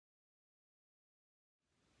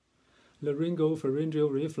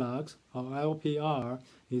Laryngopharyngeal reflux, or LPR,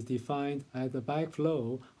 is defined as the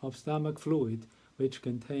backflow of stomach fluid which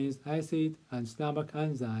contains acid and stomach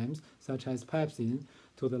enzymes such as pepsin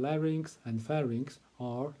to the larynx and pharynx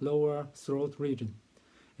or lower throat region.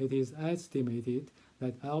 It is estimated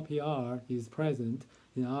that LPR is present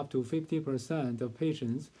in up to 50% of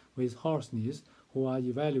patients with hoarseness who are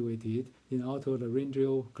evaluated in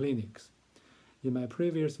otolaryngeal clinics. In my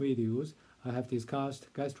previous videos, I have discussed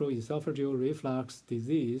gastroesophageal reflux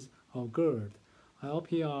disease, or GERD.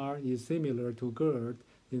 LPR is similar to GERD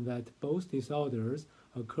in that both disorders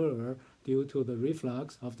occur due to the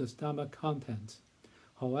reflux of the stomach contents.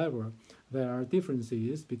 However, there are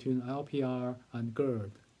differences between LPR and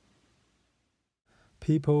GERD.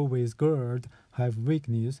 People with GERD have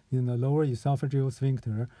weakness in the lower esophageal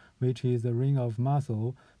sphincter, which is the ring of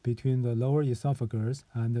muscle between the lower esophagus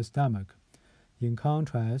and the stomach. In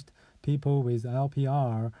contrast, people with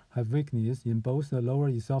LPR have weakness in both the lower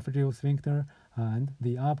esophageal sphincter and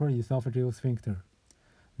the upper esophageal sphincter.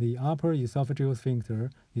 The upper esophageal sphincter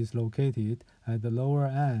is located at the lower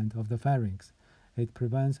end of the pharynx. It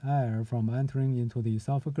prevents air from entering into the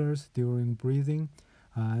esophagus during breathing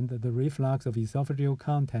and the reflux of esophageal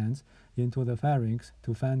contents into the pharynx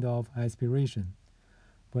to fend off aspiration.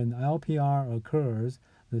 When LPR occurs,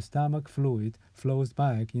 the stomach fluid flows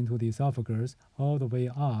back into the esophagus all the way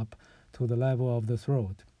up to the level of the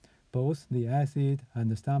throat. Both the acid and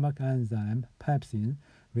the stomach enzyme pepsin,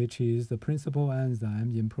 which is the principal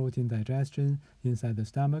enzyme in protein digestion inside the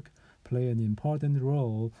stomach, play an important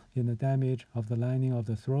role in the damage of the lining of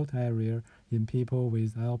the throat area in people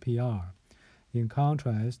with LPR. In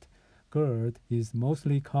contrast, GERD is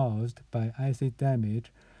mostly caused by acid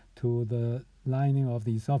damage to the lining of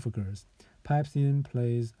the esophagus. Pepsin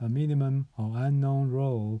plays a minimum or unknown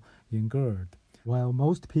role in GERD. While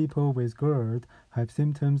most people with GERD have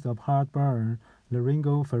symptoms of heartburn,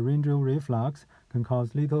 laryngopharyngeal reflux can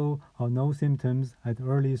cause little or no symptoms at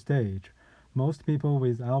early stage. Most people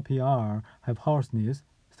with LPR have hoarseness,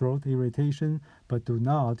 throat irritation, but do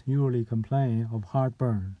not usually complain of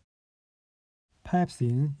heartburn.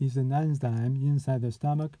 Pepsin is an enzyme inside the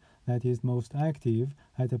stomach that is most active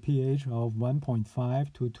at a pH of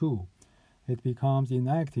 1.5 to 2. It becomes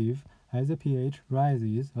inactive as the pH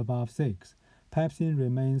rises above 6. Pepsin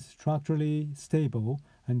remains structurally stable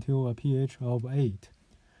until a pH of 8.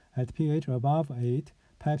 At pH above 8,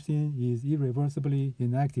 pepsin is irreversibly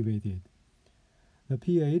inactivated. The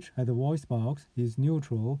pH at the voice box is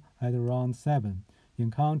neutral at around 7. In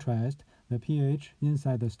contrast, the pH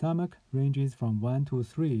inside the stomach ranges from 1 to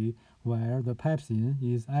 3, where the pepsin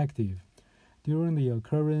is active. During the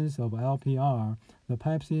occurrence of LPR, the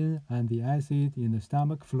pepsin and the acid in the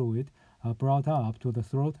stomach fluid are brought up to the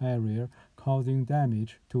throat area, causing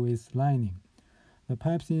damage to its lining. The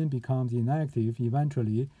pepsin becomes inactive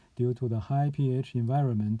eventually due to the high pH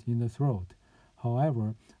environment in the throat.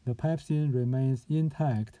 However, the pepsin remains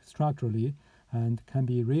intact structurally and can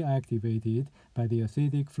be reactivated by the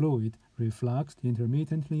acidic fluid refluxed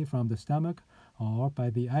intermittently from the stomach or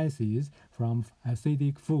by the acids from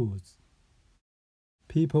acidic foods.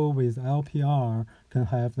 People with LPR can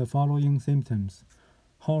have the following symptoms: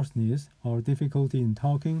 hoarseness or difficulty in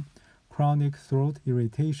talking, chronic throat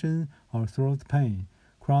irritation or throat pain,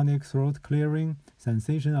 chronic throat clearing,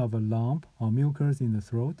 sensation of a lump or mucus in the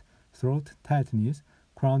throat, throat tightness,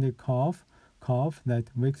 chronic cough, cough that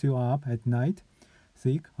wakes you up at night,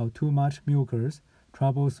 thick or too much mucus,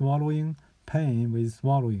 trouble swallowing, pain with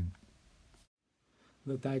swallowing.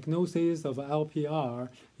 The diagnosis of LPR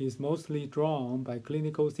is mostly drawn by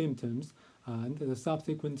clinical symptoms and the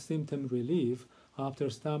subsequent symptom relief after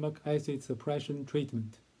stomach acid suppression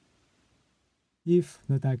treatment. If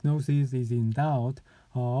the diagnosis is in doubt,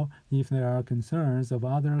 or if there are concerns of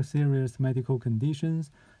other serious medical conditions,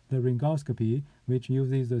 laryngoscopy, which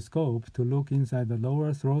uses the scope to look inside the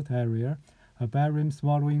lower throat area, a barium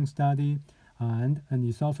swallowing study, and an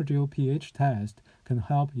esophageal pH test can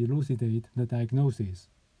help elucidate the diagnosis.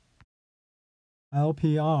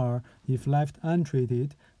 LPR, if left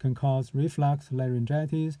untreated, can cause reflux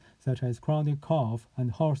laryngitis such as chronic cough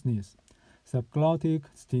and hoarseness, subglottic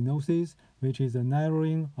stenosis, which is a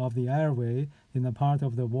narrowing of the airway in a part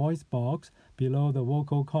of the voice box below the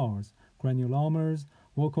vocal cords, granulomas,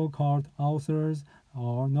 vocal cord ulcers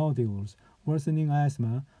or nodules, worsening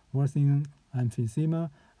asthma, worsening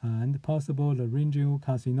emphysema, and possible laryngeal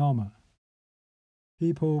carcinoma.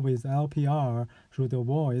 People with LPR should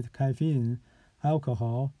avoid caffeine,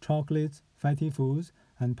 alcohol, chocolates, fatty foods,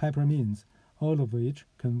 and peppermints, all of which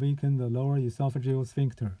can weaken the lower esophageal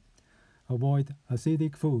sphincter. Avoid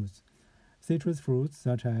acidic foods. Citrus fruits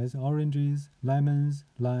such as oranges, lemons,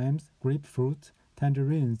 limes, grapefruit,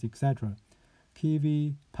 tangerines, etc.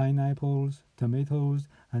 Kiwi, pineapples, tomatoes,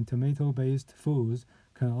 and tomato-based foods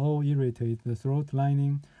can all irritate the throat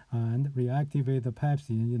lining and reactivate the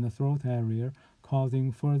pepsin in the throat area,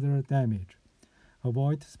 causing further damage.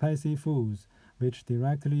 Avoid spicy foods, which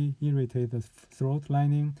directly irritate the throat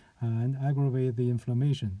lining and aggravate the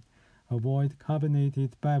inflammation. Avoid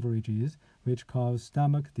carbonated beverages, which cause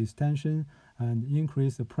stomach distension and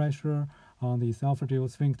increase the pressure on the esophageal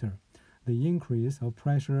sphincter. The increase of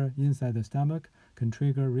pressure inside the stomach can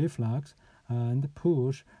trigger reflux and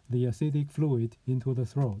push the acidic fluid into the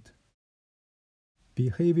throat.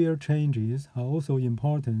 Behavior changes are also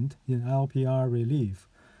important in LPR relief.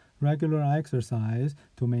 Regular exercise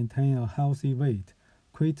to maintain a healthy weight.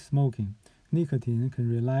 Quit smoking. Nicotine can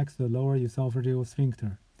relax the lower esophageal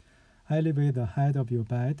sphincter. Elevate the height of your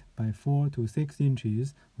bed by 4 to 6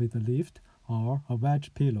 inches with a lift or a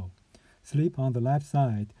wedge pillow. Sleep on the left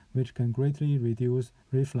side, which can greatly reduce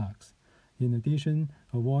reflux. In addition,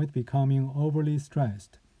 avoid becoming overly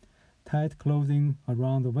stressed. Tight clothing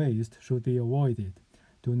around the waist should be avoided.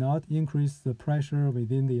 Do not increase the pressure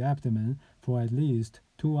within the abdomen for at least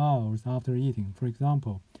 2 hours after eating. For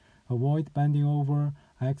example, avoid bending over,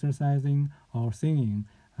 exercising, or singing,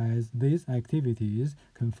 as these activities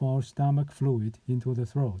can force stomach fluid into the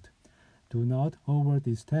throat. Do not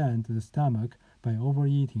over-distend the stomach by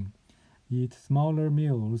overeating. Eat smaller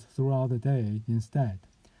meals throughout the day instead.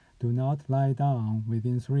 Do not lie down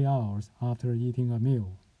within 3 hours after eating a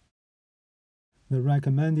meal. The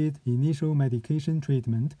recommended initial medication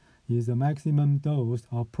treatment is a maximum dose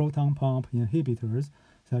of proton pump inhibitors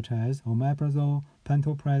such as omeprazole,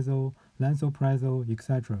 pantoprazole, lansoprazole,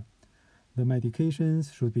 etc. The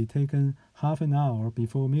medications should be taken half an hour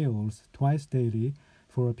before meals twice daily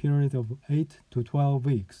for a period of 8 to 12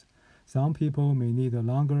 weeks. Some people may need a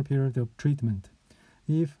longer period of treatment.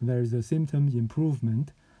 If there is a symptom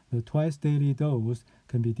improvement, the twice daily dose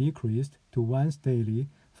can be decreased to once daily,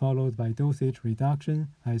 followed by dosage reduction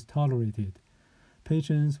as tolerated.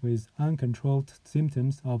 Patients with uncontrolled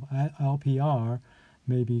symptoms of LPR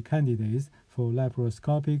may be candidates for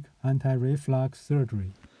laparoscopic anti-reflux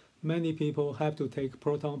surgery. Many people have to take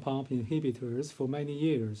proton pump inhibitors for many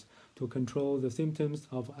years to control the symptoms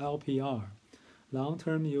of LPR.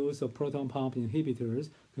 Long-term use of proton pump inhibitors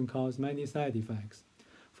can cause many side effects.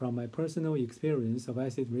 From my personal experience of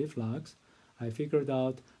acid reflux, I figured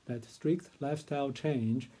out that strict lifestyle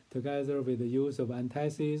change, together with the use of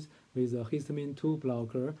antacids with a histamine 2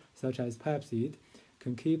 blocker such as Pepsin,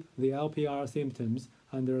 can keep the LPR symptoms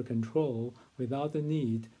under control without the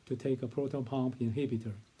need to take a proton pump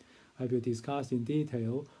inhibitor. I will discuss in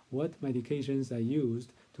detail what medications I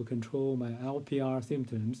used to control my LPR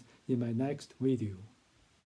symptoms in my next video.